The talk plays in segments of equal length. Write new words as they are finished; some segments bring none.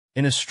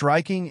In a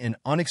striking and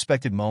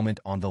unexpected moment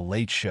on The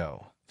Late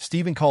Show,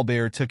 Stephen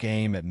Colbert took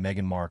aim at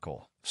Meghan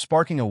Markle,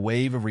 sparking a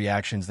wave of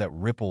reactions that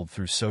rippled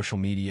through social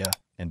media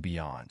and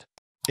beyond.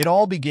 It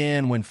all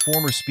began when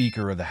former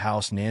Speaker of the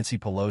House Nancy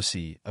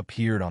Pelosi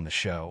appeared on the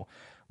show,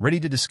 ready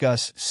to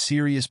discuss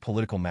serious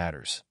political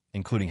matters,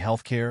 including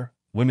healthcare,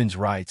 women's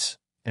rights,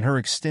 and her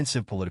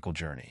extensive political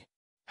journey.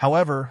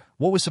 However,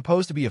 what was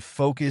supposed to be a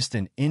focused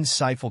and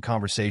insightful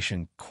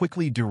conversation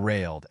quickly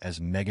derailed as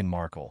Meghan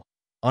Markle,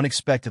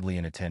 unexpectedly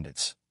in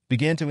attendance,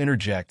 began to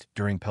interject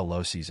during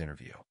Pelosi's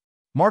interview.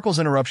 Markle's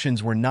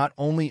interruptions were not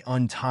only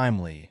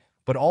untimely,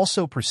 but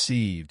also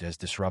perceived as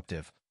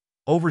disruptive,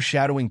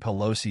 overshadowing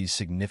Pelosi's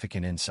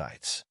significant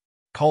insights.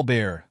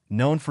 Colbert,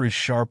 known for his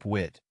sharp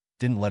wit,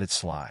 didn't let it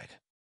slide.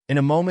 In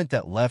a moment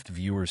that left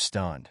viewers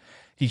stunned,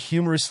 he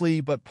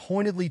humorously but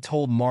pointedly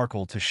told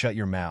Markle to shut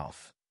your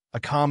mouth, a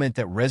comment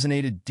that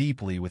resonated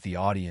deeply with the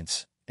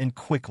audience and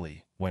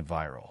quickly went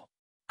viral.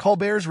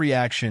 Colbert's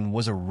reaction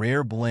was a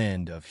rare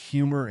blend of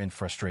humor and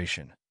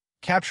frustration,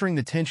 capturing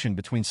the tension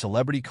between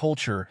celebrity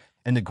culture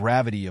and the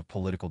gravity of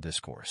political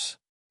discourse.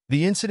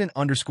 The incident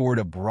underscored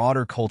a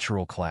broader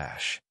cultural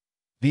clash,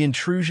 the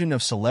intrusion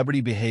of celebrity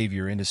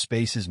behavior into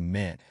spaces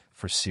meant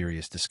for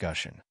serious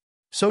discussion.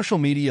 Social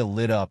media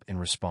lit up in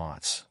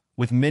response,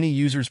 with many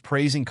users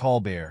praising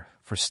Colbert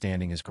for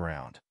standing his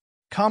ground.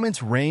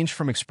 Comments ranged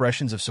from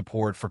expressions of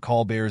support for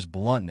Colbert's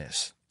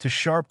bluntness to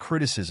sharp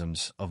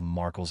criticisms of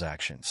Markle's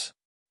actions.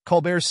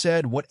 Colbert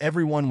said what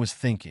everyone was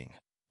thinking,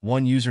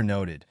 one user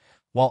noted,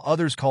 while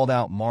others called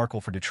out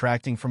Markle for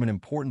detracting from an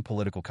important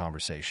political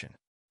conversation.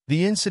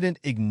 The incident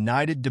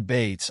ignited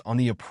debates on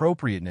the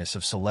appropriateness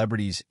of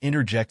celebrities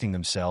interjecting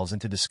themselves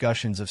into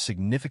discussions of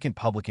significant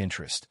public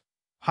interest,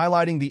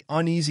 highlighting the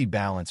uneasy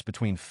balance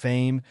between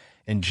fame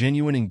and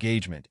genuine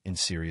engagement in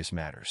serious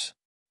matters.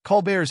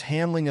 Colbert's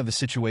handling of the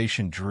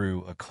situation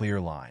drew a clear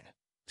line,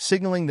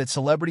 signaling that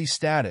celebrity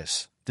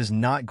status does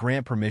not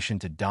grant permission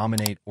to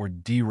dominate or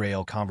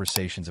derail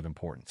conversations of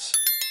importance.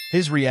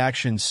 His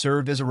reaction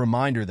served as a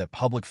reminder that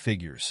public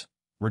figures,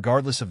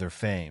 regardless of their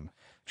fame,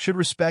 should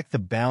respect the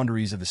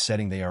boundaries of the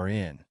setting they are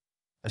in,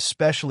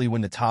 especially when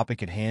the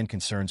topic at hand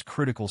concerns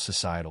critical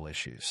societal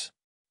issues.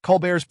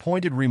 Colbert's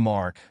pointed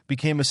remark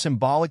became a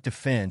symbolic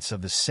defense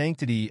of the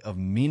sanctity of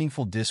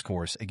meaningful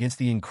discourse against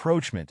the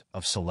encroachment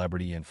of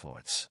celebrity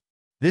influence.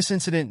 This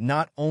incident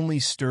not only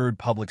stirred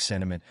public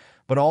sentiment,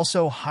 but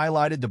also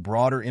highlighted the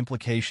broader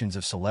implications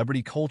of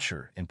celebrity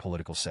culture in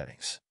political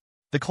settings.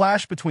 The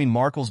clash between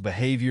Markle's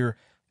behavior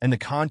and the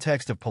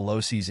context of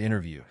Pelosi's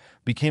interview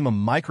became a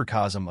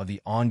microcosm of the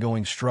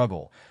ongoing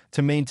struggle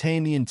to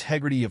maintain the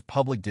integrity of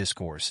public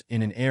discourse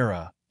in an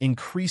era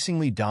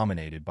increasingly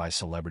dominated by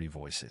celebrity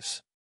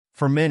voices.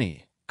 For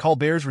many,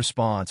 Colbert's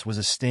response was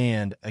a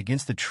stand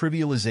against the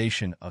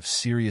trivialization of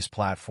serious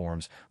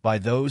platforms by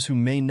those who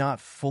may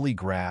not fully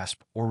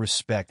grasp or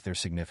respect their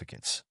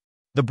significance.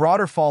 The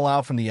broader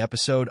fallout from the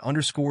episode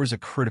underscores a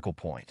critical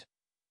point: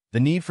 the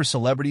need for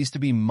celebrities to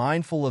be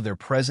mindful of their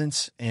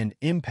presence and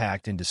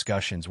impact in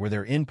discussions where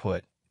their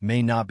input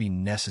may not be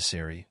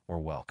necessary or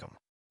welcome.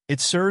 It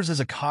serves as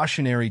a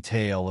cautionary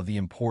tale of the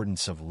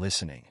importance of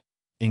listening,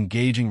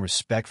 engaging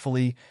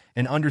respectfully,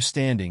 and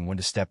understanding when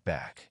to step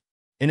back.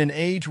 In an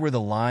age where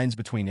the lines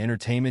between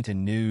entertainment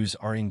and news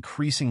are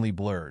increasingly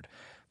blurred,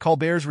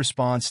 Colbert's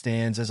response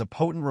stands as a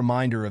potent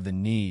reminder of the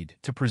need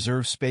to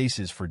preserve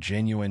spaces for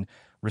genuine,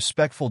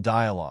 respectful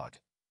dialogue,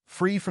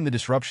 free from the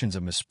disruptions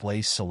of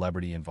misplaced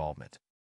celebrity involvement.